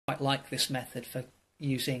quite like this method for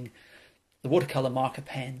using the watercolor marker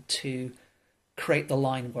pen to create the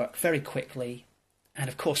line work very quickly. And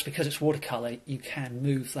of course, because it's watercolor, you can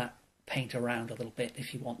move that paint around a little bit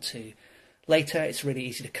if you want to. Later, it's really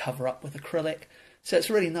easy to cover up with acrylic. So it's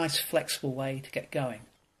a really nice, flexible way to get going.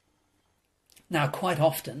 Now, quite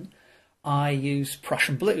often, I use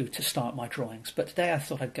Prussian blue to start my drawings, but today I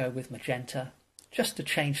thought I'd go with Magenta, just to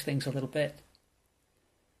change things a little bit.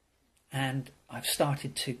 And I've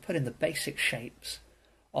started to put in the basic shapes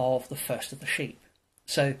of the first of the sheep.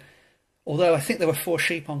 So, although I think there were 4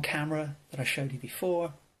 sheep on camera that I showed you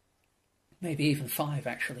before, maybe even 5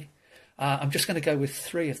 actually, I'm just going to go with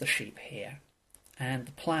 3 of the sheep here. And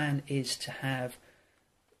the plan is to have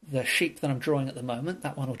the sheep that I'm drawing at the moment,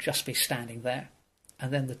 that one will just be standing there.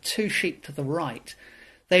 And then the 2 sheep to the right,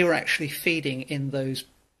 they were actually feeding in those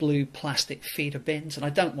blue plastic feeder bins, and I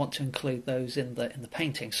don't want to include those in the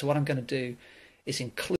painting. So what I'm going to do is include